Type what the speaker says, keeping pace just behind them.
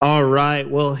All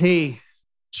right. Well, hey,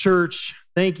 church,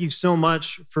 thank you so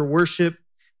much for worship.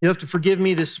 You have to forgive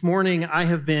me this morning. I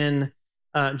have been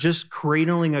just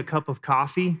cradling a cup of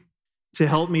coffee to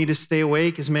help me to stay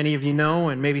awake. As many of you know,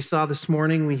 and maybe saw this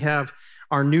morning, we have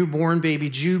our newborn baby,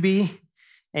 Juby,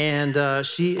 and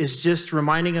she is just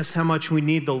reminding us how much we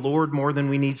need the Lord more than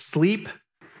we need sleep.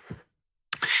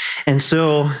 And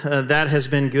so that has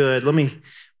been good. Let me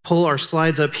pull our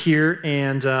slides up here,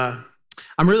 and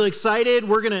I'm really excited.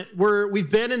 We've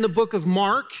been in the book of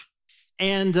Mark,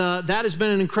 and that has been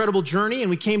an incredible journey.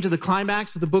 And we came to the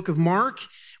climax of the book of Mark,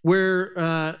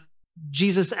 where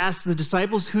Jesus asked the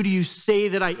disciples, "Who do you say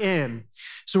that I am?"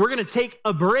 So we're going to take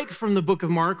a break from the book of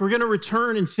Mark. We're going to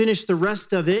return and finish the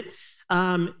rest of it.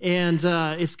 And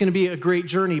it's going to be a great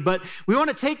journey. But we want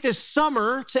to take this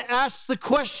summer to ask the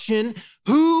question,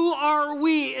 who are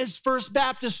we as First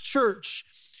Baptist Church?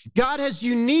 God has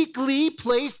uniquely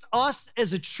placed us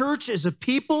as a church, as a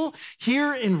people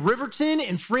here in Riverton,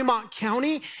 in Fremont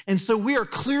County. And so we are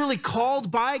clearly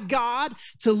called by God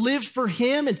to live for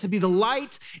Him and to be the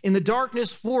light in the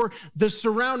darkness for the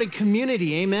surrounding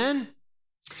community. Amen?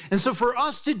 And so for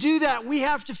us to do that, we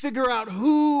have to figure out,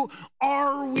 who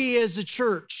are we as a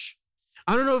church?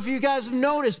 I don't know if you guys have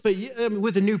noticed, but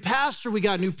with a new pastor, we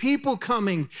got new people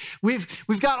coming. We've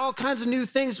got all kinds of new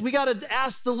things. We got to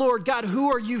ask the Lord, God,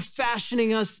 who are you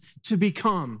fashioning us to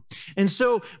become? And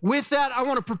so with that, I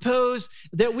want to propose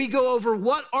that we go over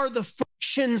what are the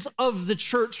functions of the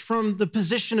church from the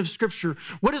position of Scripture.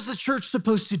 What is the church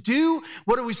supposed to do?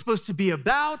 What are we supposed to be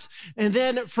about? And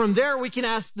then from there, we can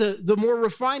ask the more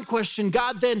refined question,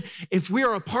 God, then if we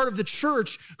are a part of the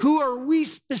church, who are we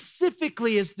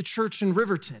specifically as the church in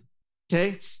Riverton?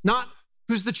 Okay, not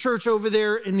who's the church over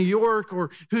there in New York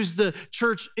or who's the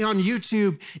church on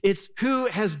YouTube. It's who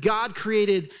has God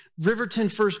created Riverton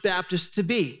First Baptist to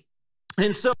be.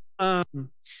 And so we're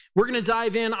going to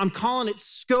dive in. I'm calling it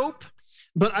S.C.O.P.E,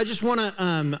 but I just want to,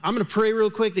 I'm going to pray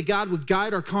real quick that God would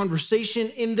guide our conversation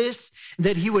in this,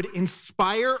 that He would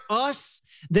inspire us,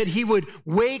 that He would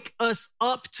wake us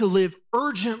up to live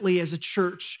urgently as a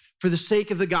church for the sake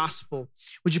of the gospel.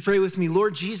 Would you pray with me?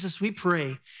 Lord Jesus, we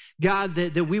pray, God,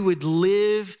 that we would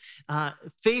live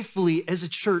faithfully as a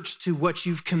church to what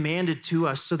you've commanded to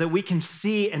us so that we can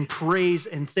see and praise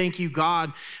and thank you,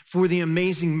 God, for the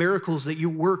amazing miracles that you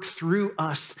work through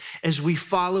us as we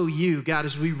follow you, God,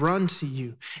 as we run to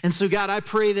you. And so, God, I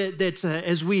pray that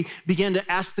as we begin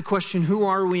to ask the question, who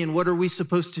are we and what are we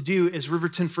supposed to do as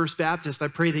Riverton First Baptist, I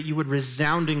pray that you would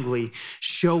resoundingly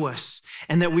show us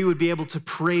and that we would be able to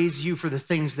praise you for the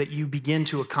things that you begin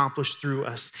to accomplish through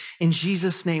us. In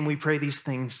Jesus' name, we pray these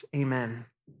things. Amen.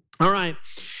 All right.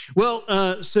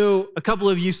 Well, so a couple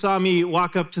of you saw me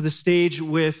walk up to the stage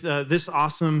with this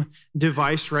awesome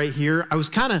device right here. I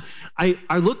was I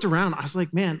looked around. I was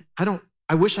like, man,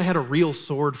 I wish I had a real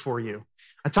sword for you.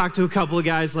 I talked to a couple of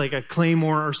guys like a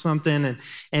claymore or something.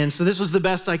 And so this was the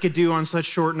best I could do on such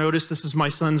short notice. This is my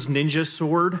son's ninja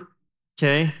sword.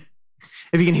 Okay.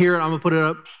 If you can hear it, I'm going to put it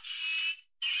up.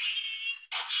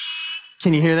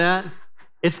 Can you hear that?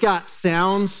 It's got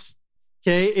sounds.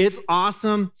 Okay, it's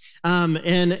awesome.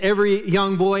 And every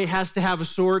young boy has to have a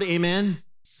sword, amen?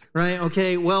 Right,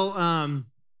 okay, well,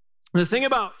 the thing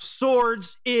about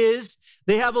swords is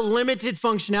they have a limited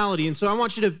functionality. And so I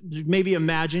want you to maybe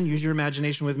imagine, use your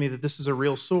imagination with me, that this is a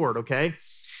real sword, okay?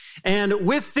 And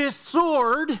with this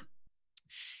sword,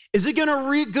 is it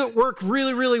gonna work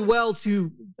really, really well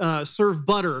to serve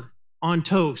butter on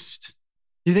toast?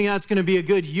 Do you think that's gonna be a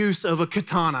good use of a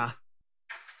katana?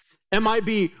 It might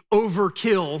be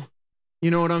overkill,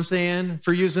 you know what I'm saying,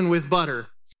 for using with butter.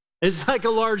 It's like a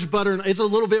large butter, it's a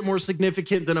little bit more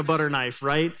significant than a butter knife,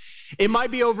 right? It might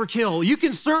be overkill. You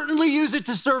can certainly use it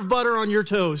to serve butter on your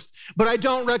toast, but I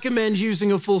don't recommend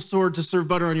using a full sword to serve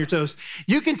butter on your toast.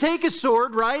 You can take a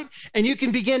sword, right, and you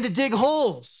can begin to dig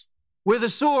holes with a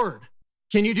sword.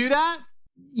 Can you do that?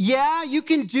 Yeah, you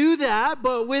can do that,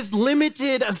 but with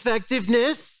limited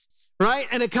effectiveness. Right?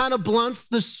 And it kind of blunts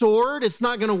the sword. It's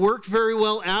not going to work very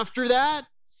well after that.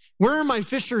 Where are my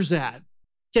fishers at?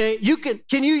 Okay,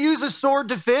 can you use a sword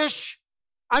to fish?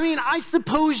 I mean, I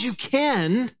suppose you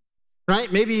can,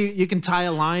 right? Maybe you can tie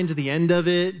a line to the end of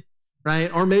it,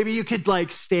 right? Or maybe you could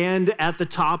like stand at the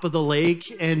top of the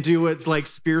lake and do what's like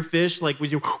spearfish, like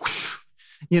with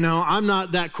you know, I'm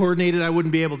not that coordinated. I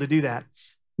wouldn't be able to do that.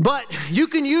 But you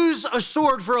can use a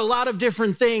sword for a lot of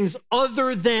different things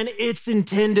other than its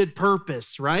intended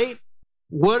purpose, right?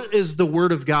 What is the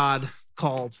word of God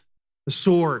called? The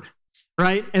sword,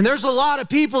 right? And there's a lot of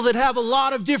people that have a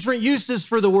lot of different uses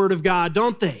for the word of God,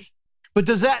 don't they? But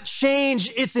does that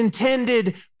change its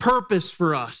intended purpose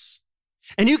for us?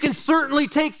 And you can certainly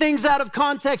take things out of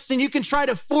context and you can try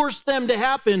to force them to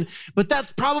happen, but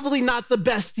that's probably not the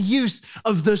best use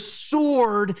of the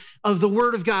sword of the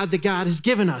word of God that God has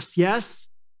given us, yes?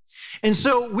 And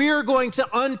so we are going to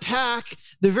unpack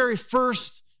the very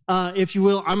first, if you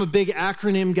will, I'm a big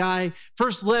acronym guy,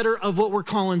 first letter of what we're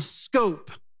calling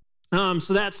SCOPE.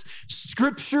 So that's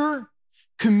scripture,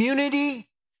 community,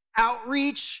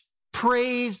 outreach,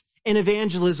 praise, and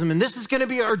evangelism. And this is going to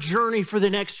be our journey for the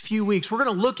next few weeks. We're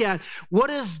going to look at what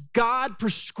does God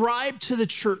prescribe to the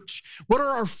church? What are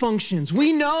our functions?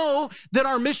 We know that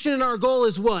our mission and our goal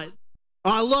is what?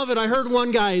 Oh, I love it. I heard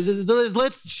one guy,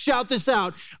 let's shout this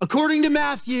out. According to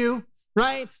Matthew,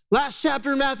 right? Last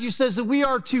chapter in Matthew says that we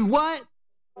are to what?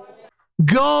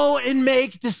 Go and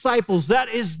make disciples. That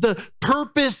is the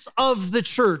purpose of the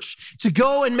church, to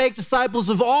go and make disciples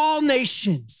of all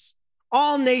nations,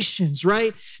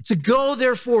 right? To go,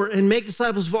 therefore, and make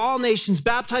disciples of all nations,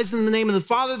 baptizing in the name of the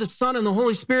Father, the Son, and the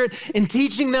Holy Spirit, and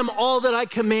teaching them all that I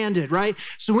commanded, right?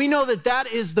 So we know that that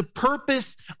is the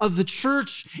purpose of the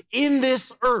church in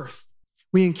this earth.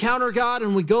 We encounter God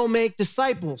and we go make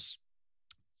disciples.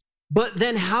 But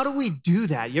then how do we do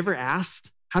that? You ever asked?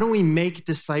 How do we make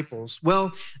disciples?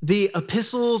 Well, the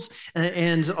epistles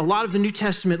and a lot of the New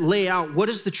Testament lay out what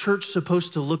is the church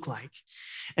supposed to look like.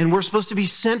 And we're supposed to be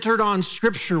centered on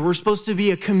Scripture. We're supposed to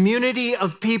be a community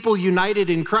of people united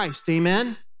in Christ.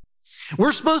 Amen?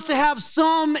 We're supposed to have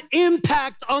some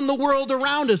impact on the world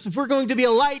around us. If we're going to be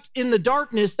a light in the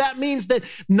darkness, that means that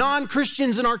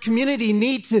non-Christians in our community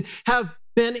need to have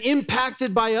been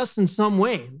impacted by us in some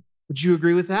way. Would you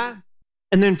agree with that?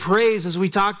 And then praise, as we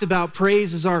talked about,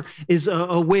 praise is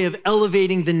a way of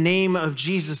elevating the name of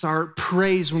Jesus. Our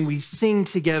praise, when we sing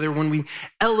together, when we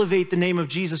elevate the name of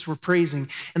Jesus, we're praising.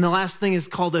 And the last thing is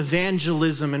called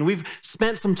evangelism. And we've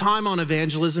spent some time on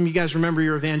evangelism. You guys remember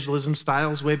your evangelism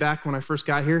styles way back when I first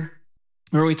got here?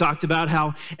 Where we talked about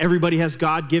how everybody has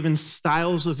God-given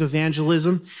styles of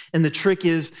evangelism. And the trick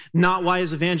is not why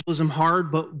is evangelism hard,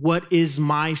 but what is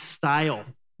my style?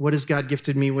 What has God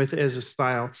gifted me with as a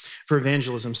style for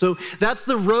evangelism? So that's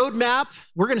the roadmap.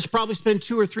 We're going to probably spend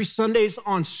 2 or 3 Sundays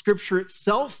on Scripture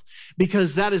itself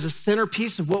because that is a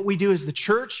centerpiece of what we do as the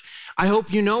church. I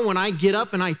hope you know when I get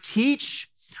up and I teach,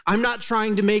 I'm not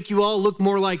trying to make you all look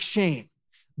more like Shane.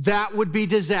 That would be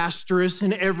disastrous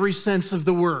in every sense of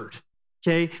the word,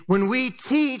 okay? When we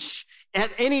teach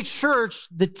at any church,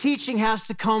 the teaching has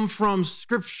to come from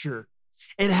Scripture.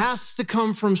 It has to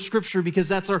come from Scripture because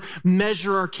that's our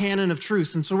measure, our canon of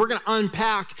truth. And so we're going to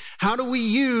unpack how do we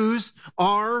use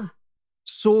our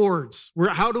swords?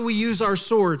 How do we use our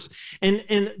swords?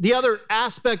 And the other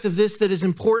aspect of this that is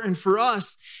important for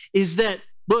us is that,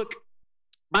 look,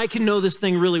 I can know this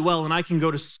thing really well and I can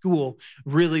go to school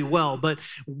really well, but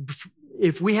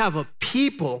if we have a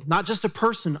people, not just a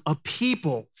person, a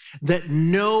people that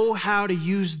know how to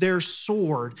use their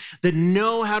sword, that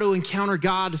know how to encounter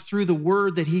God through the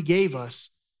word that he gave us,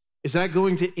 is that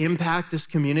going to impact this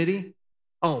community?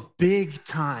 Oh, big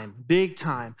time, big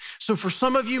time. So for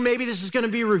some of you, maybe this is going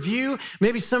to be a review.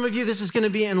 Maybe some of you, this is going to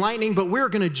be enlightening, but we're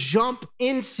going to jump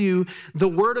into the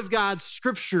word of God,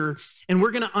 Scripture, and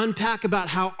we're going to unpack about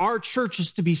how our church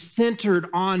is to be centered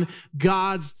on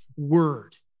God's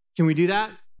word. Can we do that?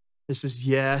 This is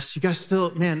yes. You guys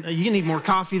still, man, you need more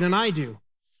coffee than I do.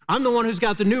 I'm the one who's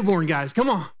got the newborn, guys. Come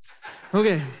on.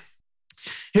 Okay.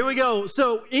 Here we go.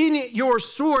 So in your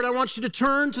sword, I want you to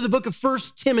turn to the book of 1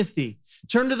 Timothy.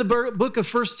 Turn to the book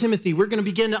of 1 Timothy. We're going to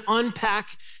begin to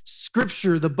unpack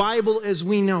Scripture, the Bible as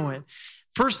we know it.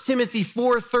 1 Timothy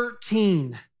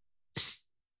 4:13.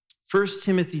 1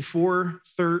 Timothy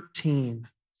 4:13.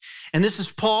 And this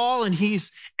is Paul, and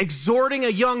he's exhorting a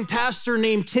young pastor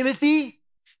named Timothy.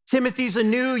 Timothy's a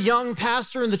new young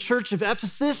pastor in the church of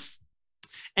Ephesus.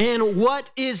 And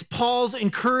what is Paul's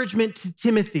encouragement to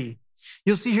Timothy?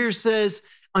 You'll see here it says,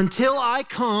 until I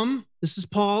come, this is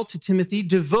Paul to Timothy,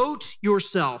 devote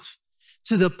yourself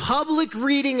to the public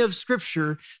reading of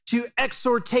Scripture, to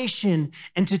exhortation,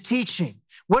 and to teaching.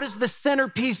 What is the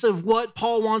centerpiece of what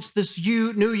Paul wants this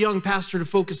new young pastor to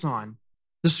focus on?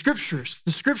 The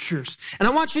Scriptures. And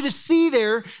I want you to see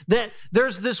there that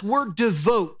there's this word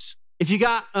devote. If you're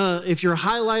a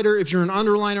highlighter, if you're an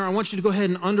underliner, I want you to go ahead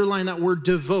and underline that word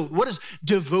devote. What does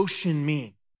devotion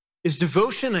mean? Is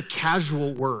devotion a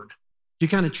casual word? Do you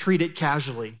kind of treat it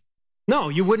casually? No,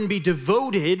 you wouldn't be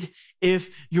devoted if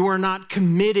you are not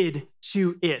committed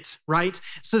to it, right?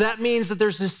 So that means that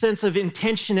there's this sense of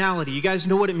intentionality. You guys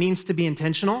know what it means to be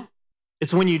intentional?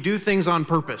 It's when you do things on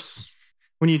purpose.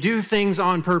 When you do things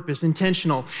on purpose,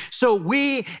 intentional. So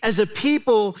we, as a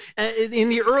people in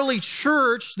the early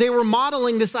church, they were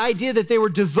modeling this idea that they were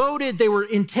devoted, they were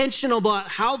intentional about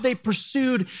how they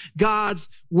pursued God's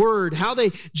word, how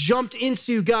they jumped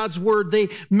into God's word. They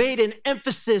made an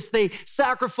emphasis, they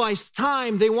sacrificed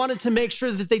time. They wanted to make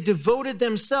sure that they devoted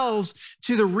themselves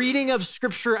to the reading of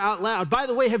scripture out loud. By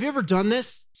the way, have you ever done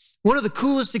this? One of the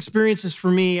coolest experiences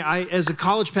for me, as a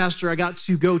college pastor, I got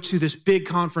to go to this big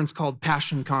conference called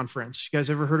Passion Conference. You guys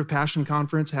ever heard of Passion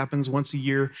Conference? It happens once a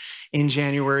year in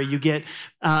January. You get,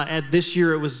 at this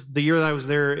year, it was the year that I was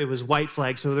there, it was White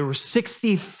Flag. So there were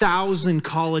 60,000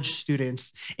 college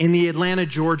students in the Atlanta,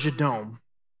 Georgia Dome.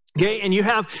 Okay, and you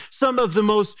have some of the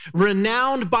most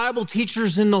renowned Bible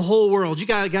teachers in the whole world. You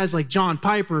got guys like John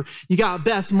Piper, you got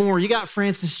Beth Moore, you got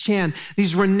Francis Chan,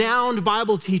 these renowned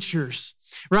Bible teachers,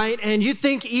 right? And you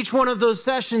think each one of those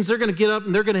sessions, they're going to get up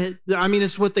and they're going to,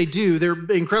 it's what they do. They're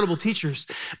incredible teachers.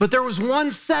 But there was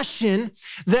one session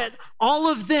that all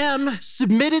of them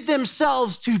submitted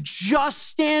themselves to just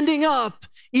standing up,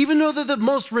 even though they're the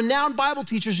most renowned Bible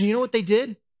teachers. And you know what they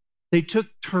did? They took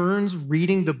turns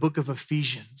reading the book of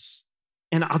Ephesians.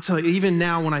 And I'll tell you, even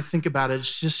now when I think about it, it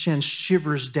just sends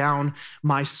shivers down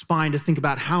my spine to think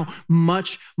about how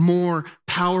much more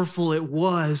powerful it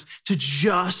was to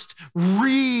just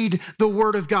read the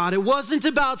word of God. It wasn't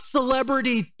about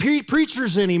celebrity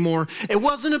preachers anymore. It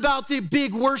wasn't about the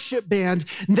big worship band.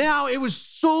 Now it was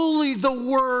solely the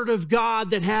word of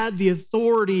God that had the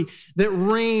authority that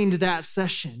reigned that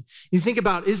session. You think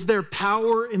about, is there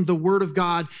power in the word of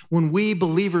God when we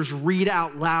believers read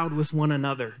out loud with one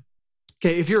another?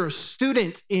 Okay, if you're a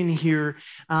student in here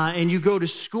and you go to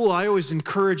school, I always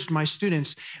encouraged my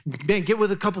students, man, get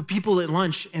with a couple people at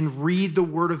lunch and read the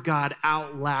word of God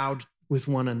out loud with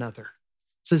one another.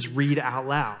 It says read out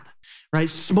loud,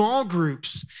 right? Small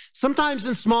groups. Sometimes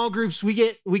in small groups,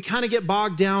 we kind of get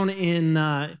bogged down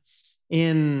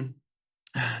in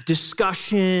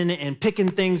discussion and picking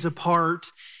things apart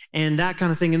and that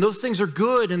kind of thing. And those things are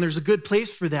good, and there's a good place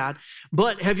for that.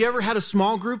 But have you ever had a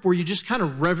small group where you just kind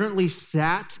of reverently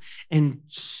sat and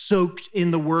soaked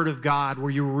in the word of God,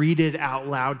 where you read it out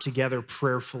loud together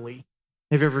prayerfully?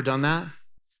 Have you ever done that?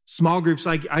 Small groups,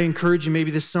 I encourage you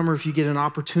maybe this summer if you get an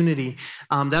opportunity.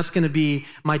 That's going to be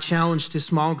my challenge to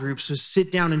small groups, is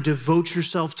sit down and devote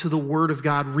yourself to the word of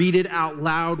God. Read it out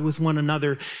loud with one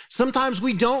another. Sometimes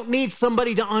we don't need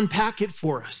somebody to unpack it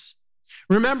for us.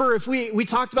 Remember, if we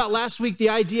talked about last week, the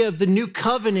idea of the new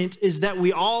covenant is that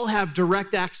we all have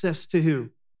direct access to who?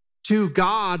 To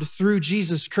God through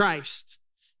Jesus Christ.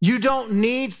 You don't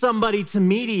need somebody to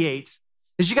mediate.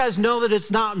 Did you guys know that it's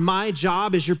not my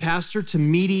job as your pastor to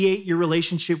mediate your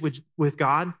relationship with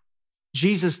God?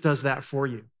 Jesus does that for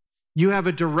you. You have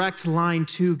a direct line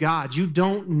to God. You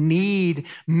don't need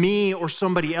me or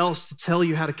somebody else to tell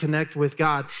you how to connect with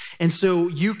God. And so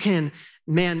you can,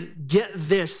 get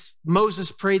this.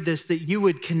 Moses prayed this, that you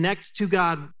would connect to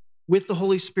God with the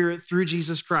Holy Spirit through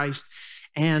Jesus Christ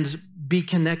and be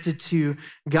connected to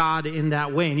God in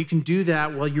that way. And you can do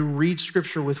that while you read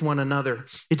scripture with one another.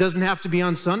 It doesn't have to be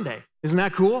on Sunday. Isn't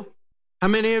that cool? How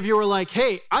many of you are like,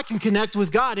 hey, I can connect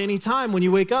with God anytime when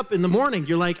you wake up in the morning?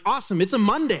 You're like, awesome, it's a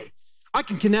Monday. I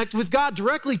can connect with God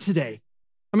directly today.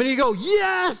 How many of you go,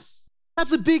 yes,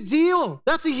 that's a big deal.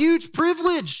 That's a huge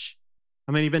privilege.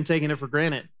 How many of you have been taking it for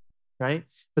granted, right?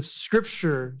 But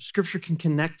scripture can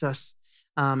connect us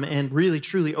and really,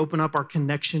 truly open up our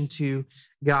connection to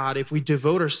God if we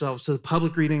devote ourselves to the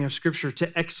public reading of scripture,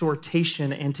 to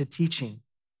exhortation, and to teaching.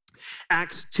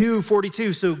 Acts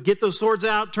 2:42. So get those swords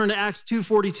out, turn to Acts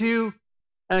 2:42.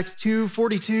 Acts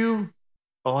 2:42.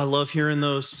 Oh, I love hearing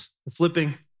those, the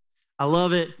flipping. I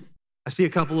love it. I see a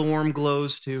couple of warm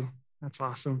glows too. That's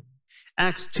awesome.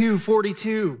 Acts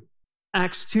 2:42.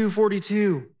 Acts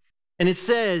 2:42. And it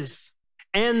says,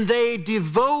 and they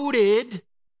devoted,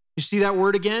 you see that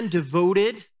word again,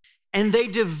 devoted, and they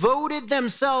devoted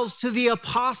themselves to the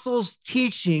apostles'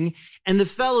 teaching and the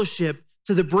fellowship,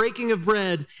 to the breaking of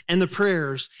bread and the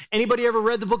prayers. Anybody ever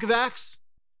read the book of Acts?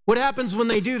 What happens when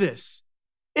they do this?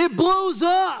 It blows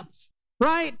up,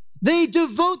 right? They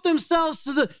devote themselves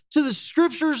to the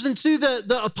scriptures and to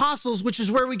the apostles, which is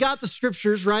where we got the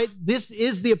scriptures, right? This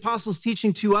is the apostles'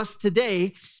 teaching to us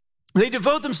today. They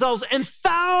devote themselves, and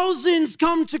thousands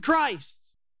come to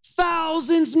Christ.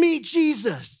 Thousands meet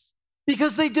Jesus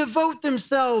because they devote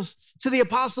themselves to the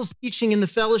apostles' teaching and the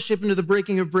fellowship and to the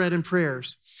breaking of bread and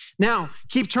prayers. Now,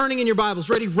 keep turning in your Bibles.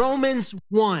 Ready? Romans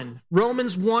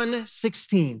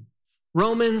 1:16.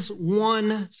 Romans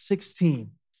 1:16.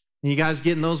 You guys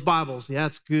getting those Bibles? Yeah,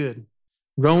 that's good.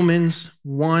 Romans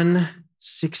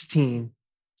 1:16.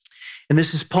 And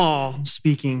this is Paul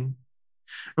speaking.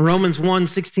 Romans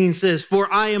 1:16 says, "For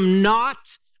I am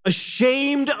not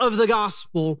ashamed of the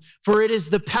gospel, for it is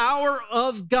the power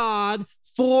of God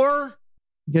for,"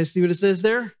 you guys see what it says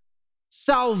there?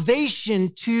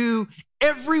 "Salvation to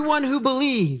everyone who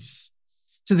believes,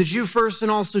 to the Jew first and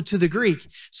also to the Greek."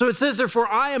 So it says, "Therefore,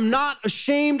 I am not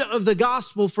ashamed of the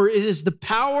gospel, for it is the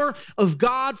power of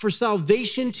God for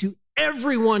salvation to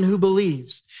everyone who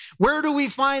believes." Where do we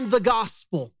find the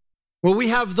gospel? Well, we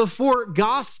have the 4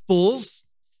 gospels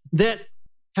that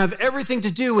have everything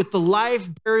to do with the life,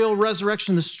 burial,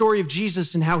 resurrection, the story of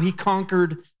Jesus and how he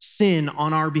conquered sin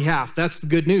on our behalf. That's the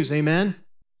good news, amen?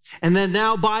 And then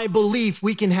now by belief,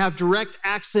 we can have direct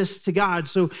access to God.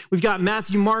 So we've got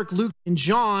Matthew, Mark, Luke, and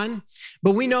John,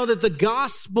 but we know that the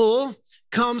gospel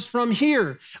comes from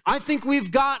here. I think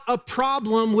we've got a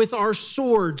problem with our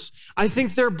swords. I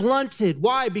think they're blunted.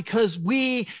 Why? Because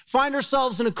we find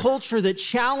ourselves in a culture that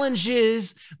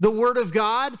challenges the word of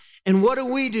God. And what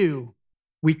do?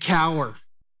 We cower.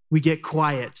 We get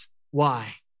quiet.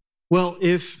 Why? Well,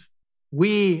 if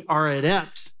we are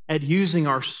adept at using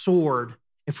our sword,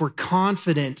 if we're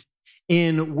confident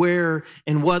in where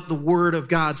and what the word of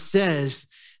God says,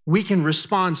 we can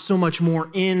respond so much more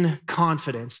in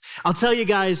confidence. I'll tell you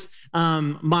guys,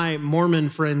 my Mormon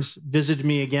friends visited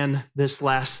me again this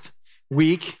last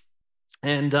week,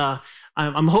 and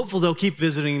I'm hopeful they'll keep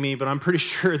visiting me, but I'm pretty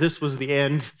sure this was the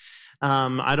end.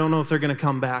 I don't know if they're going to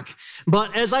come back.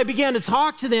 But as I began to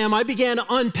talk to them, I began to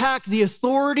unpack the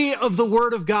authority of the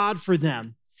word of God for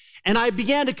them. And I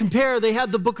began to compare. They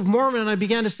had the Book of Mormon, and I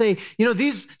began to say,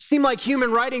 these seem like human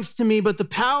writings to me, but the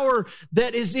power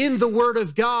that is in the Word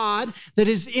of God, that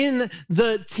is in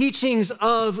the teachings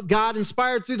of God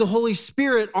inspired through the Holy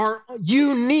Spirit are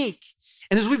unique.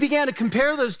 And as we began to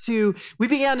compare those two, we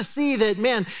began to see that,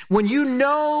 man, when you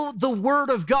know the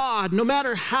Word of God, no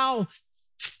matter how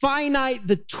finite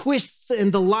the twists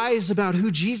and the lies about who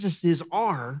Jesus is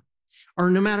are, or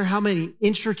no matter how many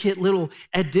intricate little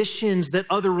additions that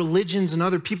other religions and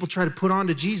other people try to put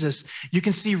onto Jesus, you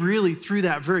can see really through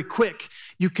that very quick.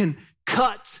 You can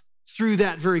cut through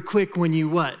that very quick when you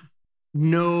what?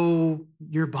 Know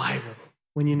your Bible.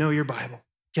 When you know your Bible,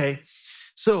 okay?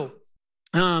 So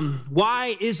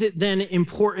why is it then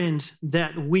important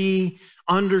that we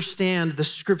understand the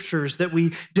scriptures, that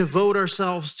we devote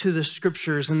ourselves to the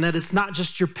scriptures, and that it's not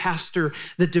just your pastor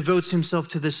that devotes himself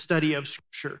to the study of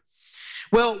scripture?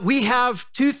 Well, we have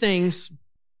 2 things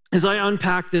as I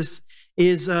unpack this.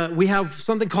 We have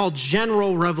something called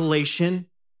general revelation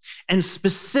and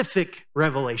specific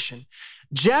revelation.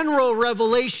 General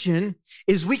revelation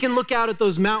is we can look out at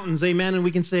those mountains, amen, and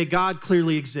we can say, God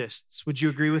clearly exists. Would you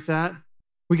agree with that?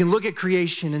 We can look at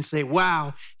creation and say,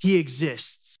 wow, he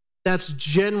exists. That's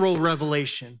general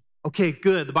revelation. Okay,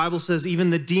 good. The Bible says even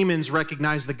the demons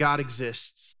recognize that God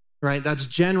exists. Right? That's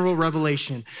general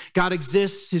revelation. God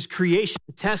exists, his creation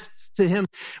attests to him.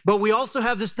 But we also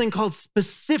have this thing called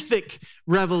specific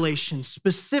revelation.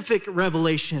 Specific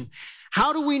revelation.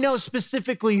 How do we know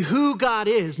specifically who God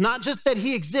is? Not just that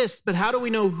he exists, but how do we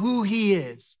know who he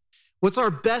is? What's our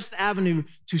best avenue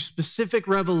to specific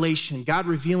revelation? God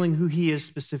revealing who he is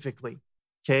specifically.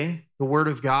 Okay, the word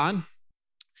of God.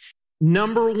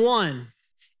 Number 1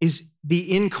 is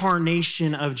the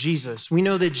incarnation of Jesus. We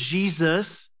know that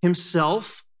Jesus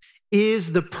himself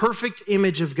is the perfect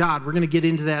image of God. We're going to get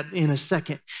into that in a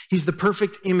second. He's the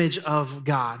perfect image of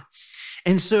God.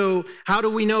 And so how do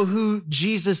we know who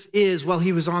Jesus is while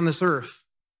he was on this earth?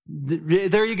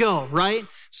 There you go, right?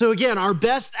 So again, our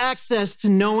best access to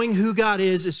knowing who God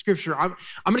is scripture. I'm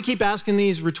going to keep asking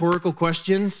these rhetorical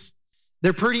questions.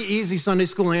 They're pretty easy Sunday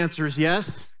school answers,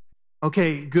 yes?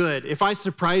 Okay, good. If I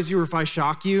surprise you or if I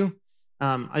shock you,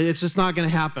 it's just not going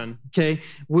to happen, okay?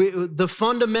 The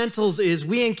fundamentals is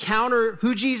we encounter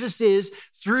who Jesus is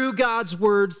through God's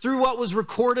word, through what was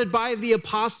recorded by the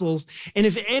apostles. And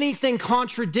if anything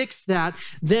contradicts that,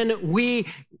 then we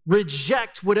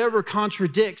reject whatever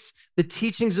contradicts the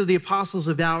teachings of the apostles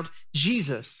about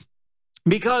Jesus.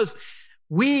 Because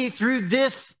we, through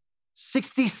this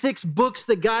 66 books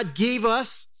that God gave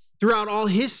us throughout all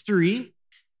history,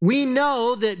 we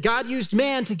know that God used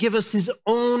man to give us his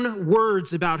own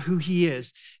words about who he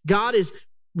is. God is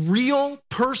real,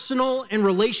 personal, and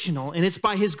relational, and it's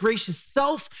by his gracious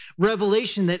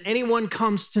self-revelation that anyone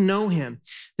comes to know him.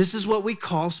 This is what we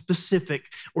call specific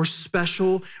or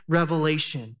special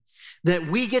revelation, that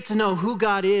we get to know who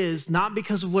God is, not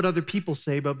because of what other people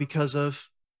say, but because of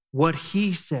what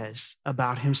he says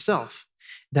about himself.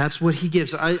 That's what he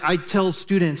gives. I tell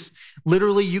students,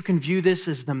 literally, you can view this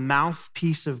as the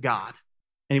mouthpiece of God.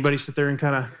 Anybody sit there and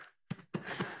kind of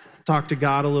talk to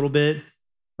God a little bit,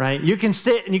 right? You can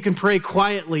sit and you can pray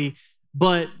quietly,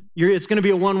 but it's going to be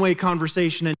a one-way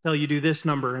conversation until you do this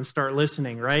number and start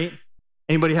listening, right?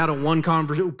 Anybody had a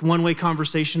one-way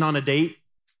conversation on a date?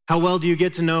 How well do you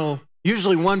get to know?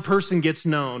 Usually one person gets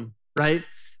known, right?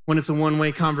 When it's a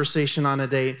one-way conversation on a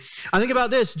date. I think about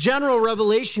this, general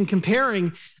revelation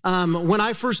comparing. When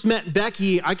I first met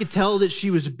Becky, I could tell that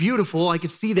she was beautiful. I could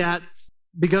see that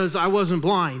because I wasn't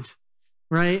blind,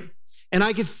 right? And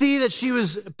I could see that she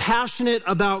was passionate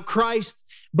about Christ,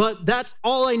 but that's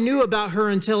all I knew about her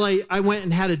until I went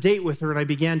and had a date with her, and I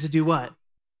began to do what?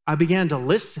 I began to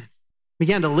listen.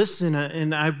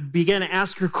 And I began to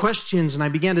ask her questions, and I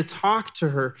began to talk to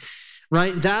her.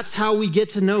 Right? That's how we get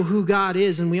to know who God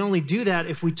is. And we only do that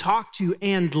if we talk to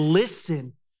and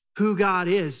listen who God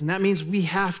is. And that means we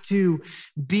have to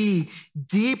be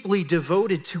deeply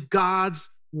devoted to God's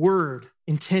word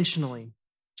intentionally.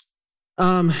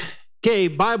 Okay,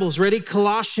 Bibles ready?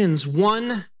 Colossians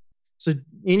 1. So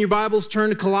in your Bibles, turn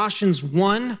to Colossians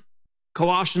 1.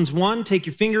 Colossians 1, take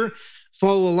your finger,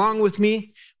 follow along with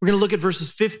me. We're going to look at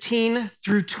verses 15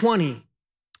 through 20.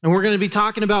 And we're going to be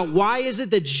talking about why is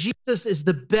it that Jesus is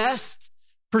the best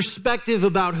perspective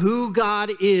about who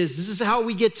God is. This is how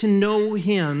we get to know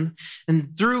him.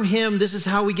 And through him, this is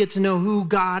how we get to know who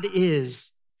God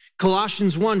is.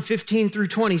 Colossians 1, 15 through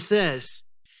 20 says,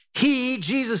 he,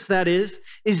 Jesus that is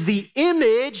the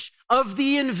image of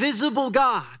the invisible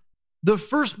God, the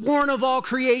firstborn of all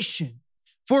creation.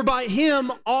 For by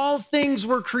him all things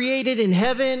were created in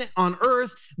heaven, on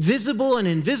earth, visible and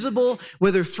invisible,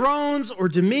 whether thrones or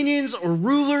dominions or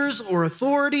rulers or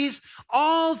authorities,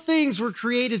 all things were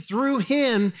created through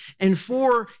him and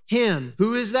for him.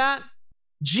 Who is that?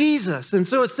 Jesus. And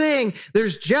so it's saying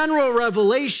there's general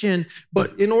revelation,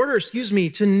 but in order,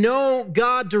 to know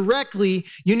God directly,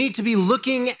 you need to be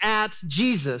looking at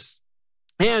Jesus.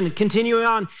 And continuing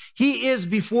on, he is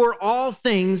before all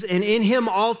things, and in him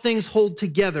all things hold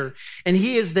together. And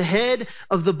he is the head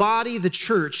of the body, the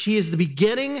church. He is the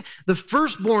beginning, the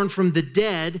firstborn from the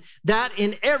dead, that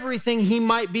in everything he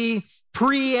might be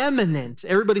preeminent.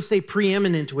 Everybody say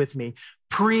preeminent with me.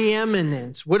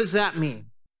 Preeminent. What does that mean?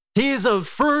 He is of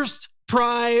first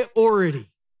priority.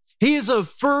 He is of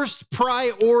first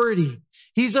priority.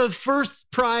 He's of first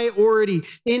priority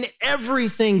in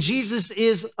everything. Jesus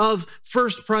is of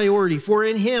first priority. For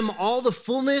in him all the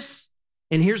fullness,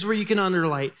 and here's where you can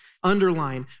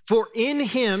underline. For in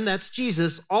him, that's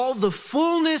Jesus, all the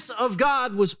fullness of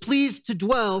God was pleased to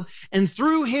dwell, and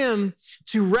through him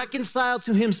to reconcile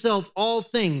to himself all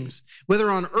things,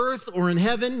 whether on earth or in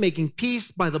heaven, making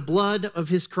peace by the blood of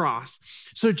his cross.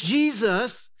 So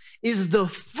Jesus is the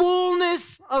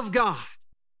fullness of God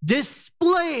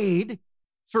displayed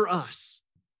for us.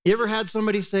 You ever had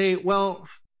somebody say, well,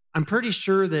 I'm pretty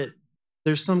sure that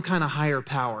there's some kind of higher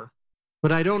power,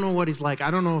 but I don't know what he's like.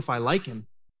 I don't know if I like him.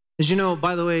 As you know,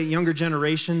 by the way, younger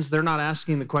generations, they're not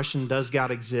asking the question, does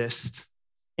God exist?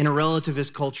 In a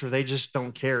relativist culture, they just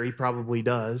don't care. He probably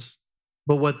does.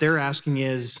 But what they're asking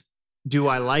is, do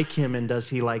I like him and does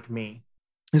he like me?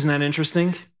 Isn't that interesting?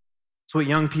 That's what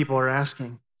young people are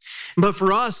asking. But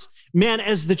for us, man,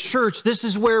 as the church, this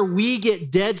is where we get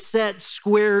dead set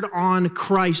squared on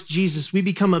Christ Jesus. We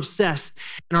become obsessed.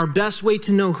 And our best way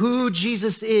to know who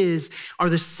Jesus is are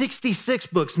the 66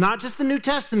 books, not just the New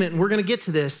Testament. And we're going to get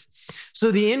to this.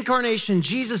 So the incarnation,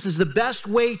 Jesus is the best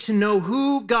way to know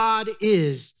who God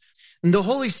is. And the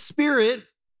Holy Spirit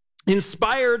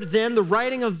inspired then the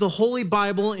writing of the Holy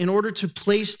Bible in order to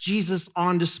place Jesus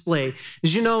on display.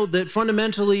 Did you know that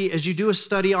fundamentally, as you do a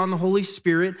study on the Holy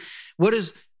Spirit, what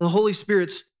is the Holy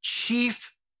Spirit's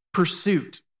chief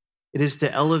pursuit? It is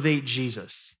to elevate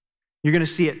Jesus. You're going to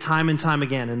see it time and time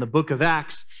again in the book of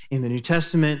Acts, in the New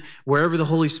Testament, wherever the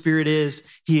Holy Spirit is,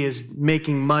 he is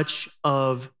making much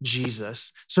of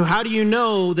Jesus. So how do you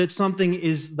know that something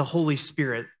is the Holy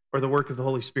Spirit or the work of the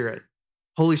Holy Spirit?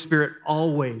 Holy Spirit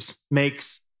always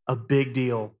makes a big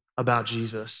deal about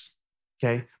Jesus,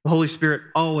 okay? The Holy Spirit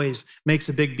always makes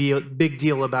a big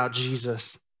deal about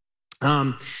Jesus.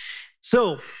 Let's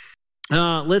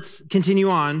continue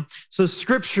on. So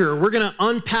Scripture, we're going to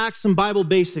unpack some Bible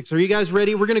basics. Are you guys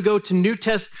ready? We're going to go to we're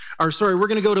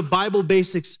going to go to Bible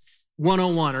Basics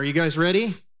 101. Are you guys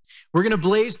ready? We're going to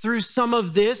blaze through some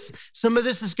of this. Some of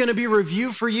this is going to be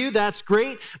review for you. That's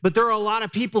great. But there are a lot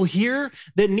of people here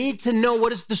that need to know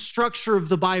what is the structure of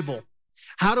the Bible.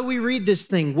 How do we read this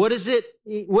thing? What is it?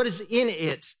 What is in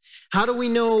it? How do we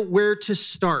know where to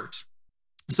start?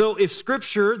 So if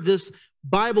Scripture, this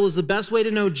Bible, is the best way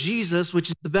to know Jesus, which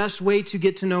is the best way to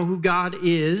get to know who God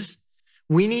is,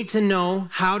 we need to know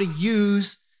how to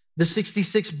use the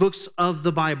 66 books of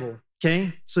the Bible.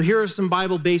 Okay, so here are some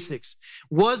Bible basics.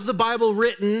 Was the Bible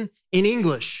written in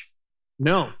English?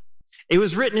 No. It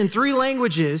was written in 3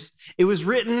 languages. It was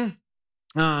written,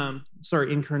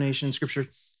 incarnation, scripture.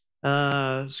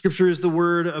 Scripture is the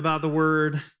word about the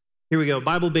word. Here we go,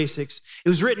 Bible basics. It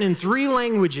was written in 3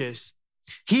 languages: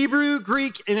 Hebrew,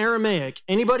 Greek, and Aramaic.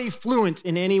 Anybody fluent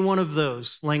in any one of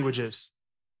those languages?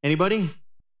 Anybody?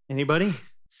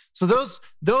 So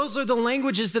those are the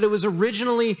languages that it was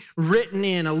originally written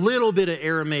in. A little bit of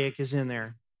Aramaic is in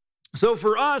there. So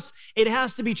for us, it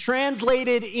has to be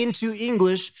translated into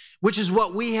English, which is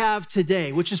what we have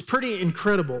today, which is pretty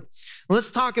incredible.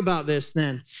 Let's talk about this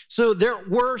then. So there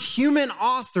were human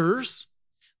authors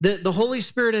that the Holy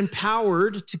Spirit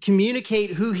empowered to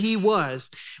communicate who he was.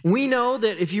 We know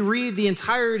that if you read the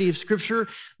entirety of Scripture,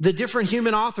 the different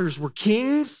human authors were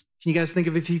kings. Can you guys think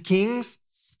of a few kings?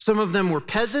 Some of them were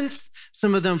peasants,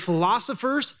 some of them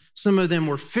philosophers, some of them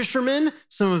were fishermen,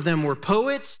 some of them were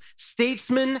poets,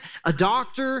 statesmen, a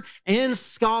doctor, and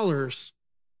scholars.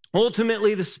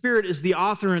 Ultimately, the Spirit is the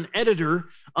author and editor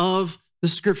of the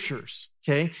Scriptures,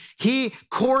 okay? He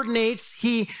coordinates,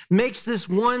 he makes this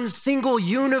one single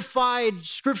unified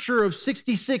Scripture of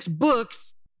 66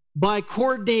 books by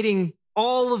coordinating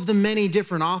all of the many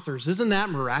different authors. Isn't that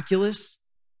miraculous?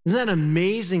 Isn't that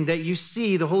amazing that you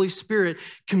see the Holy Spirit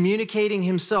communicating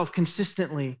himself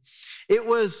consistently? It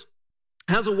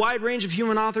has a wide range of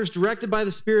human authors directed by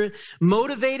the Spirit,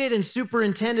 motivated and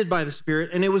superintended by the Spirit,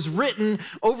 and it was written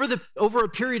over a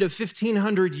period of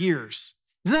 1,500 years.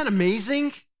 Isn't that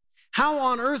amazing? How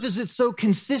on earth is it so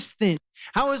consistent?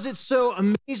 How is it so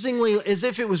amazingly as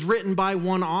if it was written by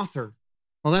one author?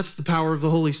 Well, that's the power of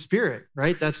the Holy Spirit,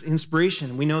 right? That's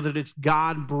inspiration. We know that it's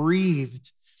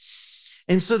God-breathed.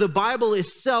 And so the Bible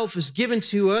itself is given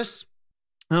to us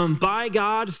by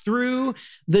God through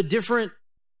the different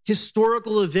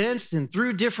historical events and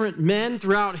through different men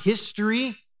throughout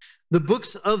history. The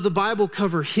books of the Bible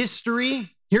cover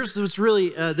history. Here's what's really,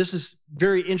 this is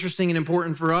very interesting and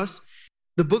important for us.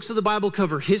 The books of the Bible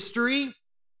cover history.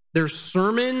 There's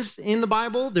sermons in the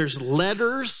Bible. There's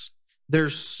letters.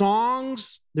 There's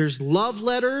songs. There's love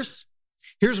letters.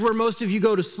 Here's where most of you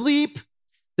go to sleep.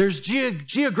 There's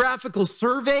geographical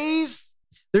surveys.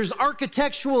 There's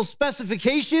architectural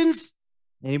specifications.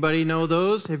 Anybody know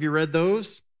those? Have you read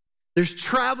those? There's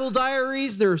travel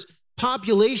diaries. There's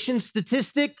population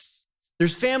statistics.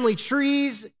 There's family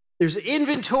trees. There's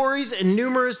inventories and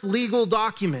numerous legal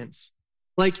documents.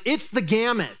 Like, it's the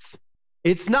gamut.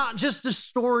 It's not just a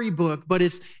storybook, but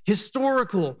it's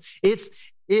historical. It's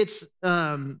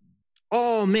so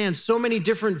many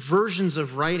different versions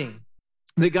of writing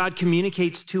that God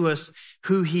communicates to us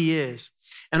who he is.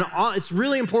 And it's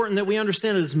really important that we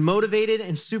understand that it's motivated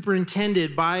and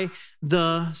superintended by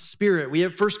the Spirit. We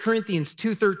have 1 Corinthians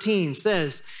 2:13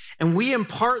 says, "And we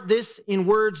impart this in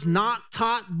words not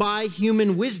taught by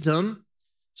human wisdom."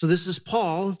 So this is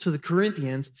Paul to the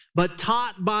Corinthians, "but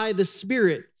taught by the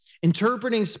Spirit,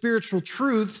 interpreting spiritual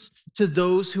truths to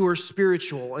those who are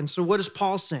spiritual." And so what is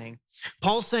Paul saying?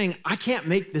 Paul's saying, I can't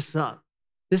make this up.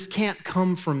 This can't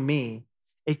come from me.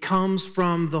 It comes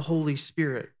from the Holy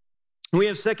Spirit. We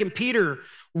have 2 Peter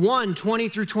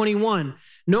 1:20-21.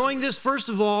 "Knowing this, first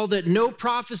of all, that no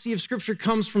prophecy of Scripture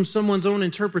comes from someone's own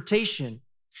interpretation.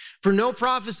 For no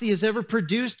prophecy is ever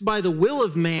produced by the will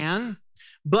of man,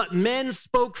 but men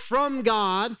spoke from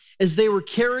God as they were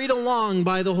carried along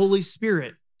by the Holy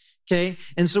Spirit." Okay,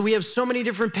 and so we have so many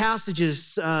different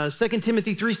passages. 2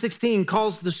 Timothy 3:16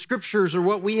 calls the Scriptures, or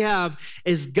what we have,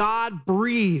 as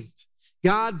God-breathed.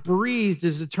 God-breathed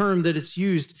is a term that it's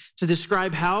used to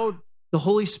describe how the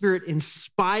Holy Spirit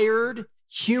inspired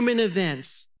human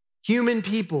events, human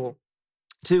people,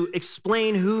 to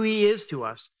explain who he is to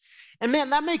us. And man,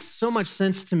 that makes so much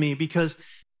sense to me, because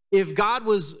if it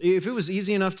was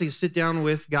easy enough to sit down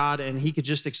with God and he could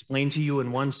just explain to you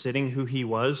in one sitting who he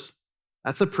was,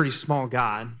 that's a pretty small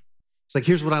God. It's like,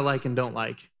 here's what I like and don't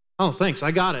like. Oh, thanks,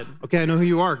 I got it. Okay, I know who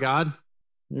you are, God.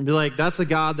 And be like, that's a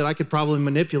God that I could probably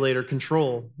manipulate or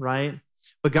control, right?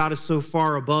 But God is so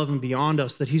far above and beyond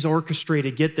us that he's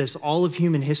orchestrated, get this, all of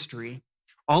human history,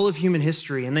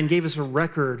 and then gave us a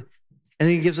record, and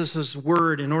then he gives us his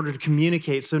word in order to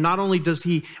communicate. So not only does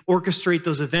he orchestrate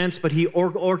those events, but he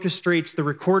orchestrates the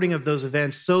recording of those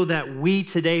events so that we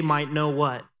today might know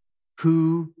what?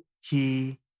 Who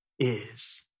he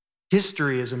is.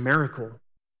 History is a miracle.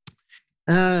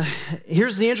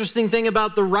 Here's the interesting thing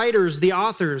about the writers, the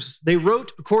authors. They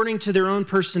wrote according to their own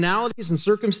personalities and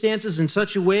circumstances in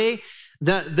such a way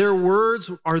that their words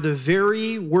are the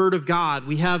very word of God.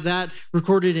 We have that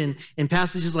recorded in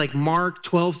passages like Mark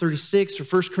 12:36 or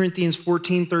 1 Corinthians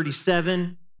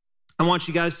 14:37. I want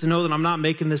you guys to know that I'm not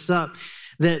making this up,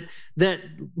 that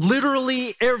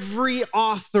literally every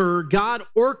author, God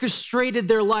orchestrated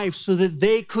their life so that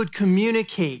they could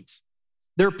communicate.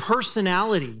 Their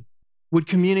personality would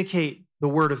communicate the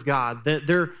word of God, that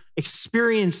their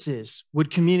experiences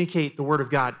would communicate the word of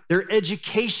God. Their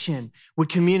education would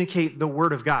communicate the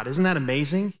word of God. Isn't that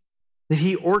amazing? That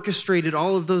he orchestrated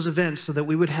all of those events so that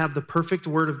we would have the perfect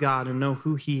word of God and know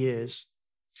who he is.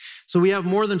 So we have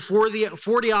more than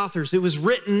 40 authors. It was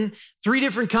written 3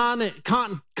 different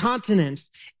continents,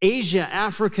 Asia,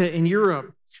 Africa, and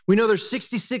Europe. We know there's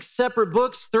 66 separate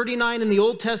books, 39 in the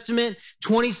Old Testament,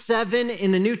 27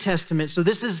 in the New Testament. So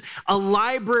this is a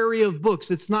library of books.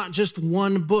 It's not just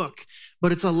one book,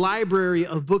 but it's a library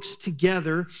of books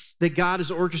together that God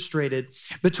has orchestrated.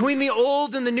 Between the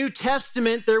Old and the New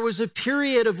Testament, there was a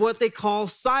period of what they call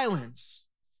silence.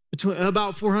 Between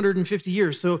about 450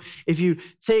 years. So if you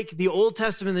take the Old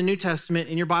Testament and the New Testament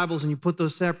in your Bibles and you put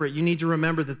those separate, you need to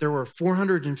remember that there were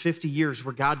 450 years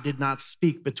where God did not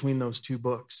speak between those 2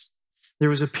 books. There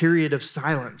was a period of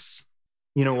silence.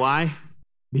 You know why?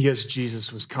 Because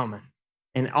Jesus was coming.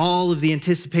 And all of the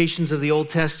anticipations of the Old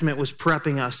Testament was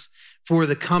prepping us for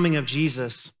the coming of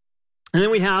Jesus. And then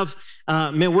we have,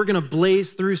 we're going to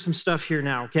blaze through some stuff here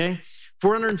now, okay?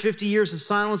 450 years of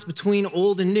silence between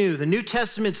Old and New. The New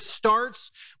Testament starts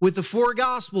with the 4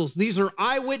 Gospels. These are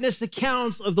eyewitness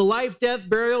accounts of the life, death,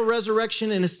 burial,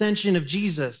 resurrection, and ascension of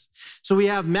Jesus. So we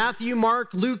have Matthew,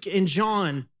 Mark, Luke, and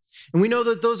John. And we know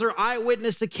that those are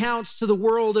eyewitness accounts to the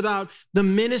world about the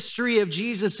ministry of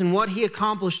Jesus and what he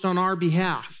accomplished on our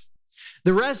behalf.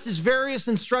 The rest is various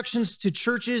instructions to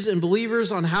churches and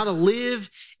believers on how to live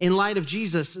in light of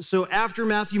Jesus. So after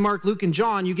Matthew, Mark, Luke, and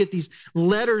John, you get these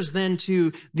letters then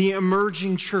to the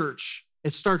emerging church.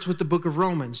 It starts with the book of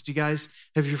Romans.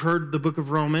 Have you heard the book of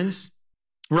Romans?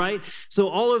 Right? So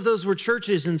all of those were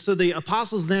churches. And so the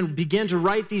apostles then began to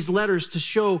write these letters to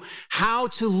show how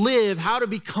to live, how to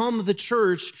become the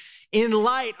church in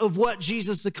light of what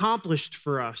Jesus accomplished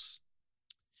for us.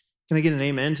 Can I get an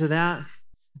amen to that?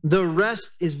 The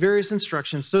rest is various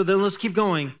instructions. So then let's keep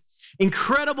going.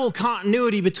 Incredible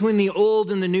continuity between the Old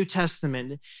and the New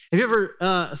Testament. Have you ever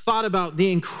thought about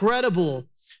the incredible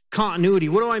continuity?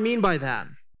 What do I mean by that?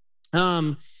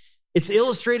 It's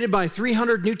illustrated by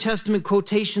 300 New Testament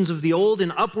quotations of the Old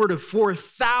and upward of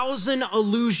 4,000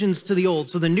 allusions to the Old.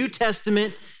 So the New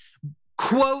Testament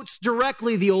quotes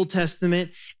directly the Old Testament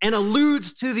and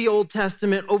alludes to the Old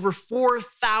Testament over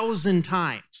 4,000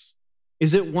 times.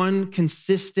 Is it one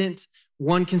consistent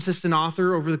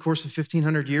author over the course of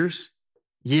 1,500 years?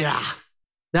 Yeah,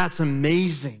 that's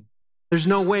amazing. There's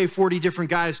no way 40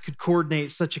 different guys could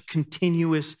coordinate such a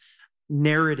continuous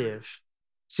narrative.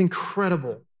 It's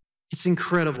incredible. It's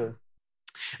incredible.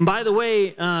 And by the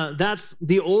way, that's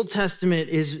the Old Testament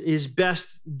is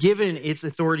best given its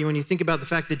authority when you think about the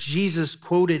fact that Jesus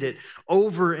quoted it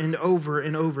over and over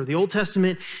and over. The Old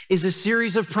Testament is a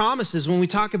series of promises. When we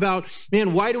talk about,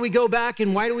 why do we go back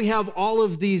and why do we have all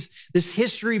of this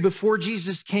history before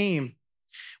Jesus came?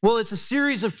 Well, it's a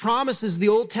series of promises, the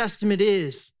Old Testament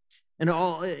is.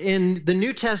 And the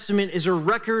New Testament is a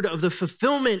record of the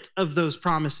fulfillment of those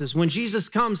promises. When Jesus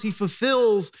comes, he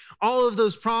fulfills all of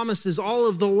those promises, all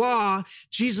of the law.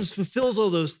 Jesus fulfills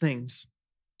all those things.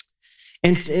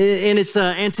 And it's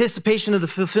anticipation of the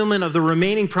fulfillment of the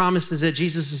remaining promises at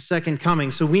Jesus' second coming.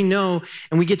 So we know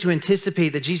and we get to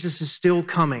anticipate that Jesus is still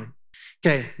coming.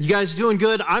 Okay, you guys doing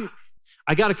good? I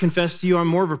got to confess to you, I'm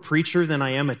more of a preacher than I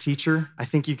am a teacher. I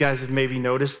think you guys have maybe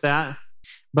noticed that.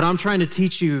 But I'm trying to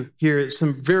teach you here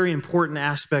some very important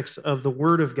aspects of the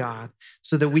Word of God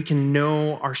so that we can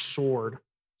know our sword.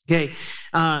 Okay,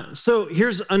 so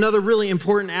here's another really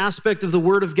important aspect of the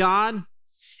Word of God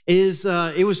is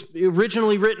it was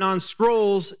originally written on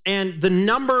scrolls, and the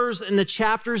numbers and the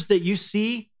chapters that you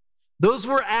see, those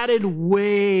were added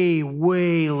way,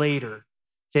 way later.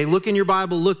 Okay, look in your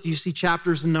Bible. Look, do you see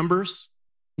chapters and numbers?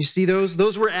 You see those?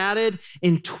 Those were added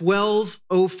in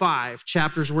 1205.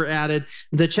 Chapters were added.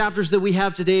 The chapters that we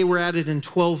have today were added in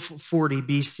 1240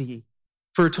 BC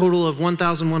for a total of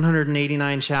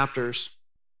 1,189 chapters.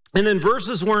 And then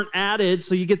verses weren't added,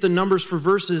 so you get the numbers for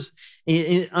verses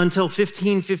until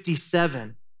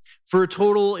 1557 for a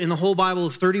total in the whole Bible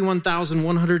of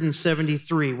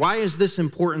 31,173. Why is this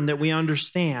important that we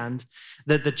understand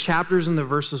that the chapters and the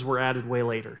verses were added way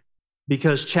later?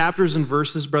 Because chapters and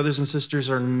verses, brothers and sisters,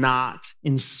 are not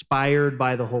inspired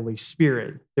by the Holy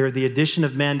Spirit. They're the addition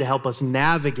of men to help us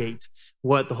navigate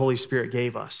what the Holy Spirit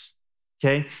gave us.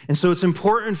 Okay? And so it's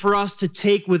important for us to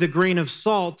take with a grain of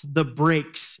salt the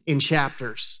breaks in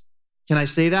chapters. Can I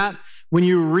say that? When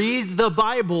you read the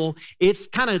Bible, it's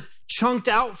kind of chunked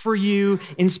out for you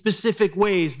in specific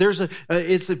ways.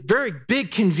 It's a very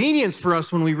big convenience for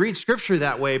us when we read scripture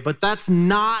that way, but that's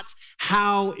not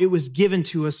how it was given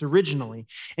to us originally.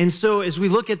 And so as we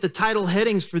look at the title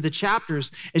headings for the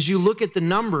chapters, as you look at the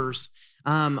numbers,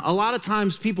 a lot of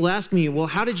times people ask me, well,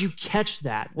 how did you catch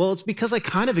that? Well, it's because I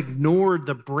kind of ignored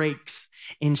the breaks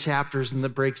in chapters and the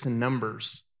breaks in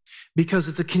numbers, because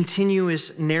it's a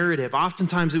continuous narrative.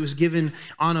 Oftentimes it was given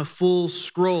on a full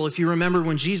scroll. If you remember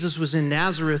when Jesus was in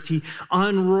Nazareth, he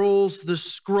unrolls the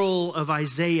scroll of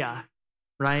Isaiah,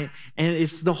 right? And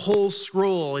it's the whole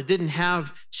scroll. It didn't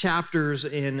have chapters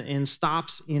and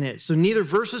stops in it. So neither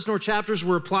verses nor chapters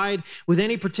were applied with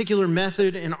any particular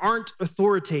method and aren't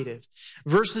authoritative.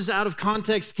 Verses out of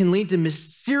context can lead to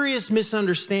serious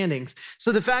misunderstandings.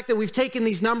 So the fact that we've taken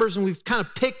these numbers and we've kind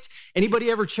of picked,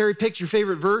 anybody ever cherry picked your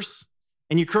favorite verse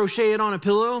and you crochet it on a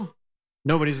pillow?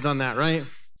 Nobody's done that, right?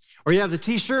 Or you have the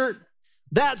t-shirt?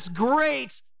 That's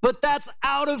great, but that's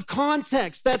out of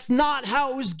context. That's not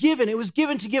how it was given. It was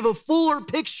given to give a fuller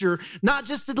picture, not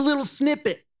just a little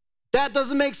snippet. That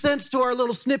doesn't make sense to our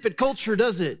little snippet culture,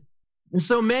 does it? And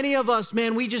so many of us,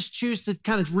 man, we just choose to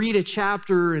kind of read a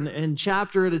chapter and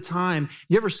chapter at a time.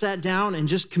 You ever sat down and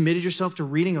just committed yourself to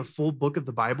reading a full book of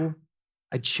the Bible?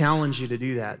 I challenge you to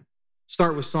do that.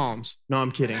 Start with Psalms. No,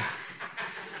 I'm kidding.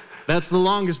 That's the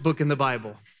longest book in the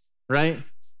Bible, right?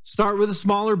 Start with a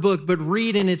smaller book, but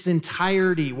read in its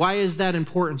entirety. Why is that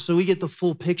important? So we get the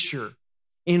full picture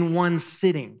in one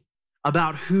sitting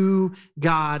about who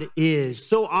God is.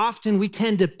 So often we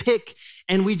tend to pick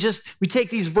and we take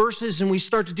these verses and we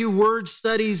start to do word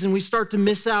studies and we start to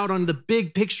miss out on the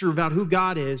big picture about who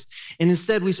God is. And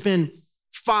instead we spend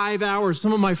 5 hours.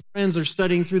 Some of my friends are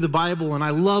studying through the Bible and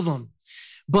I love them,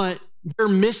 but they're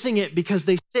missing it because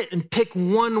they sit and pick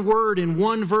one word in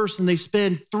one verse and they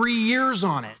spend 3 years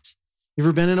on it. You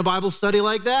ever been in a Bible study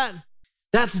like that?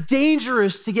 That's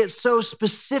dangerous to get so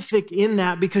specific in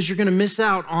that because you're going to miss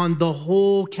out on the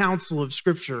whole counsel of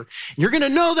Scripture. You're going to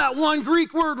know that one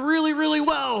Greek word really, really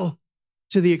well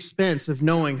to the expense of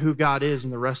knowing who God is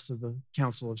and the rest of the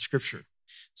counsel of Scripture.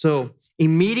 So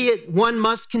one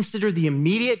must consider the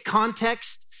immediate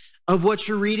context of what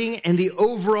you're reading and the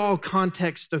overall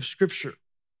context of Scripture.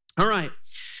 All right.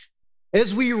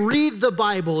 As we read the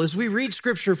Bible, as we read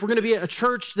Scripture, if we're going to be a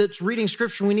church that's reading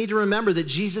Scripture, we need to remember that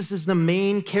Jesus is the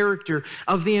main character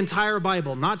of the entire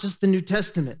Bible, not just the New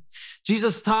Testament.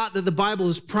 Jesus taught that the Bible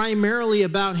is primarily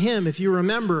about him. If you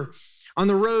remember, on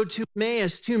the road to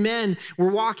Emmaus, 2 men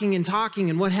were walking and talking,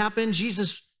 and what happened?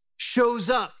 Jesus shows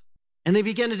up. And they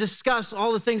begin to discuss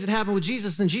all the things that happened with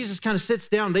Jesus. And Jesus kind of sits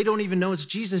down. They don't even know it's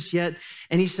Jesus yet.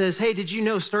 And he says, hey, did you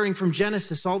know, starting from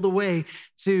Genesis all the way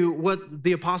to what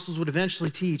the apostles would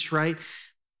eventually teach, right?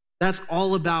 That's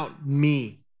all about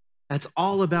me. That's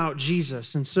all about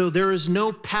Jesus. And so there is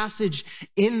no passage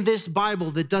in this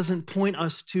Bible that doesn't point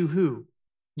us to who?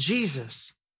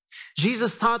 Jesus.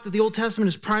 Jesus taught that the Old Testament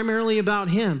is primarily about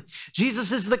him.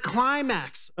 Jesus is the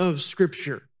climax of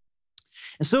Scripture.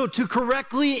 And so to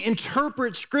correctly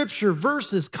interpret Scripture,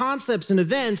 verses, concepts, and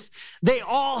events, they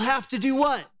all have to do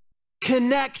what?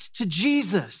 Connect to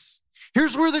Jesus.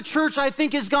 Here's where the church, I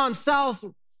think, has gone south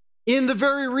in the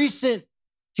very recent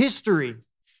history.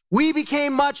 We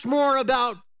became much more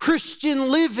about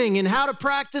Christian living and how to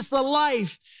practice a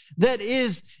life that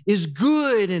is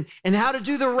good and how to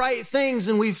do the right things.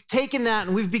 And we've taken that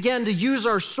and we've begun to use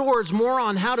our swords more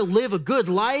on how to live a good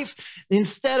life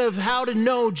instead of how to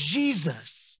know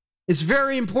Jesus. It's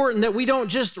very important that we don't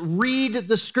just read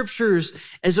the Scriptures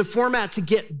as a format to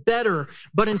get better,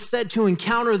 but instead to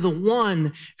encounter the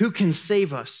one who can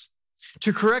save us.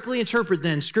 To correctly interpret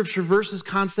then Scripture, verses,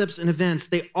 concepts, and events,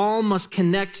 they all must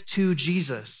connect to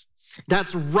Jesus.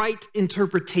 That's right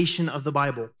interpretation of the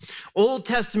Bible. Old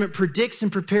Testament predicts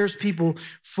and prepares people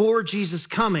for Jesus'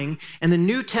 coming, and the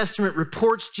New Testament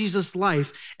reports Jesus'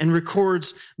 life and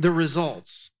records the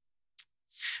results.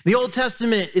 The Old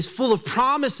Testament is full of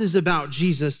promises about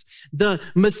Jesus, the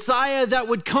Messiah that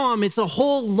would come. It's a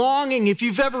whole longing. If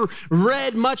you've ever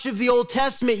read much of the Old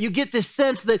Testament, you get this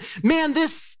sense that, man,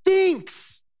 this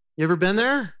stinks. You ever been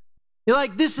there? You're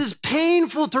like, this is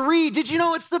painful to read. Did you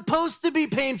know it's supposed to be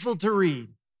painful to read?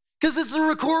 Because it's a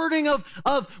recording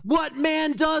of what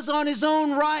man does on his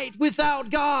own right without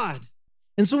God.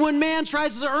 And so when man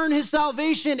tries to earn his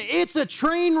salvation, it's a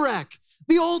train wreck.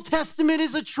 The Old Testament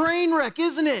is a train wreck,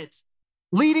 isn't it?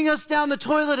 Leading us down the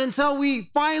toilet until we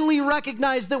finally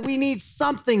recognize that we need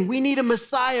something. We need a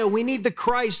Messiah. We need the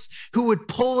Christ who would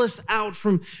pull us out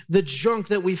from the junk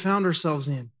that we found ourselves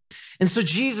in. And so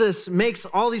Jesus makes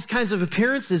all these kinds of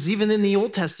appearances, even in the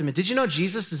Old Testament. Did you know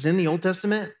Jesus is in the Old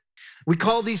Testament? We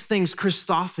call these things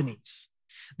Christophanies,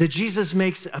 that Jesus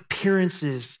makes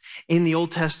appearances in the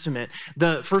Old Testament.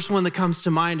 The first one that comes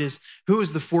to mind is, who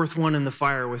was the fourth one in the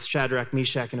fire with Shadrach,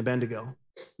 Meshach, and Abednego?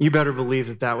 You better believe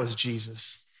that that was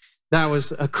Jesus. That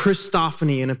was a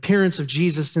Christophany, an appearance of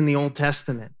Jesus in the Old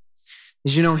Testament.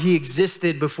 As you know, he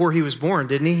existed before he was born,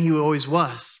 didn't he? He always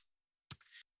was.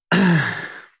 Are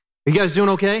you guys doing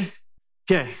okay?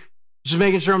 Okay. Just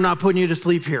making sure I'm not putting you to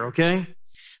sleep here, okay?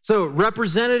 So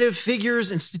representative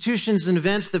figures, institutions, and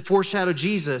events that foreshadow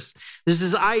Jesus. There's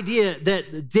this idea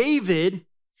that David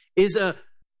is a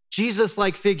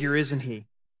Jesus-like figure, isn't he?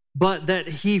 But that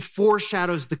he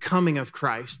foreshadows the coming of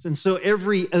Christ. And so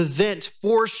every event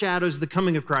foreshadows the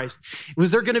coming of Christ.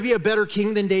 Was there going to be a better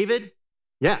king than David?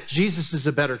 Yeah, Jesus is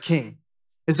a better king.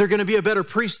 Is there going to be a better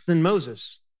priest than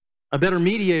Moses? A better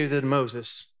mediator than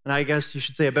Moses? And I guess you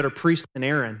should say a better priest than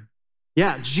Aaron.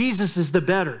 Yeah, Jesus is the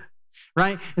better,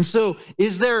 right? And so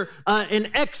is there an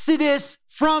exodus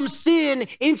from sin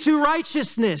into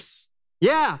righteousness?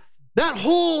 Yeah, that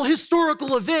whole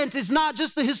historical event is not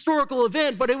just a historical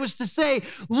event, but it was to say,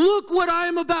 look what I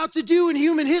am about to do in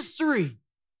human history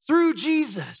through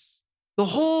Jesus. The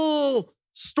whole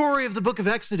story of the book of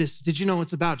Exodus, did you know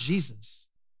it's about Jesus?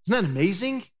 Isn't that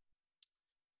amazing?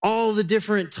 All the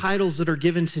different titles that are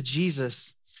given to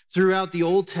Jesus throughout the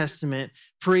Old Testament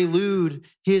prelude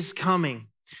his coming.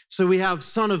 So we have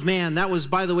Son of Man. That was,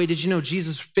 by the way, did you know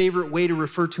Jesus' favorite way to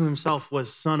refer to himself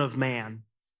was Son of Man?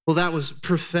 Well, that was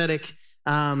prophetic.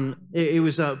 It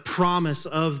was a promise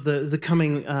of the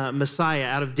coming Messiah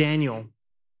out of Daniel.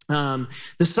 The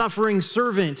suffering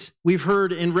servant we've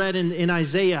heard and read in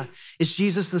Isaiah. Is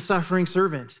Jesus the suffering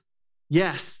servant?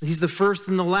 Yes, he's the first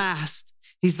and the last.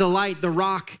 He's the light, the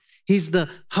rock. He's the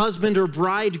husband or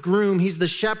bridegroom. He's the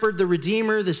shepherd, the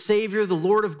redeemer, the savior, the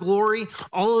Lord of glory.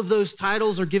 All of those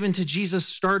titles are given to Jesus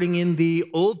starting in the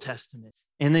Old Testament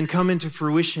and then come into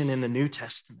fruition in the New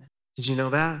Testament. Did you know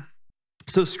that?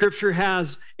 So Scripture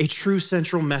has a true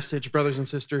central message, brothers and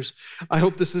sisters. I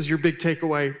hope this is your big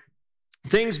takeaway.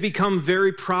 Things become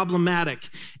very problematic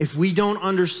if we don't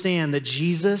understand that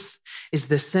Jesus is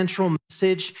the central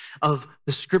message of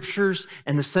the Scriptures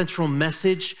and the central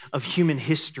message of human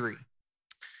history.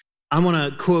 I want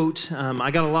to quote,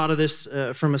 I got a lot of this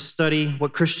from a study,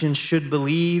 What Christians Should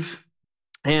Believe.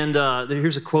 And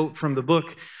here's a quote from the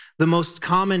book. The most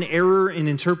common error in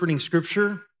interpreting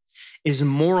Scripture is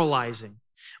moralizing.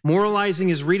 Moralizing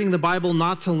is reading the Bible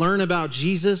not to learn about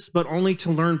Jesus, but only to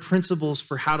learn principles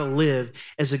for how to live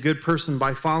as a good person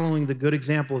by following the good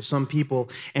example of some people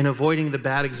and avoiding the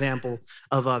bad example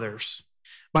of others.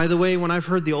 By the way, when I've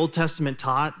heard the Old Testament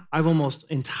taught, I've almost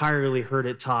entirely heard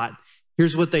it taught.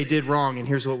 Here's what they did wrong, and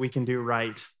here's what we can do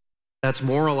right. That's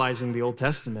moralizing the Old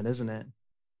Testament, isn't it?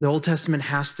 The Old Testament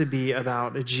has to be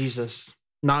about Jesus,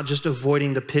 not just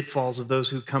avoiding the pitfalls of those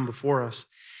who come before us.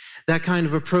 That kind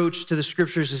of approach to the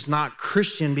Scriptures is not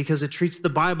Christian because it treats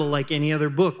the Bible like any other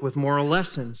book with moral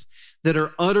lessons that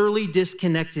are utterly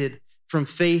disconnected from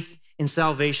faith and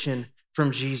salvation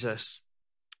from Jesus.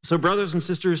 So brothers and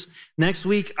sisters, next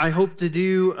week, I hope to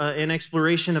do an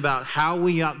exploration about how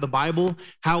we got the Bible,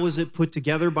 how was it put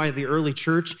together by the early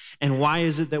church, and why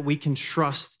is it that we can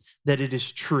trust that it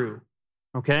is true,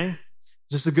 okay?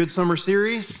 Is this a good summer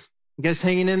series? You guys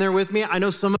hanging in there with me? I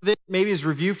know some of it maybe is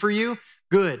review for you.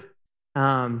 Good.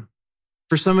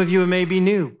 For some of you, it may be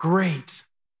new. Great.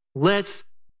 Let's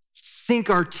sink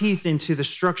our teeth into the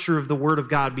structure of the Word of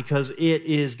God because it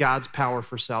is God's power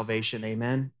for salvation.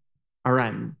 Amen. All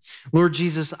right. Lord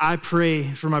Jesus, I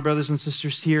pray for my brothers and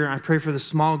sisters here. I pray for the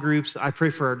small groups. I pray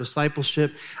for our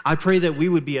discipleship. I pray that we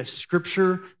would be a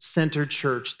Scripture-centered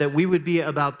church, that we would be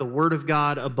about the Word of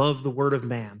God above the word of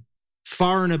man,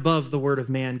 far and above the word of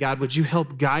man. God, would you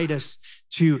help guide us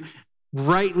to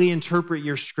rightly interpret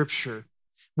your Scripture?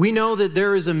 We know that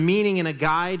there is a meaning and a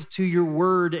guide to your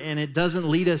word, and it doesn't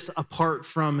lead us apart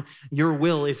from your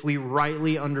will if we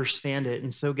rightly understand it.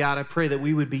 And so, God, I pray that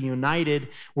we would be united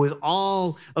with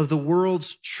all of the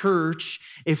world's church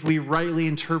if we rightly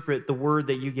interpret the word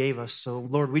that you gave us. So,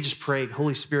 Lord, we just pray,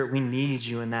 Holy Spirit, we need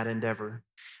you in that endeavor.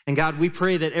 And God, we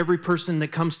pray that every person that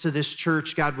comes to this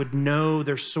church, God, would know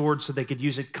their sword so they could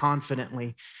use it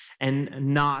confidently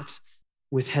and not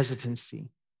with hesitancy.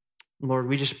 Lord,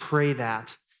 we just pray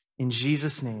that in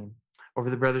Jesus' name over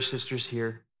the brothers and sisters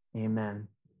here. Amen.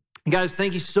 And guys,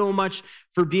 thank you so much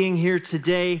for being here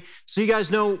today. So you guys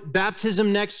know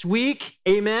baptism next week.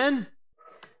 Amen.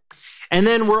 And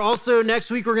then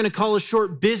next week, we're going to call a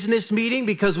short business meeting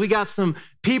because we got some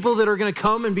people that are going to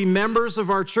come and be members of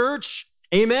our church.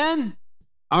 Amen.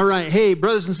 All right. Hey,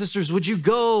 brothers and sisters, would you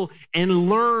go and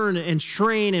learn and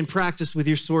train and practice with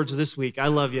your swords this week? I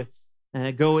love you.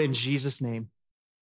 Go in Jesus' name.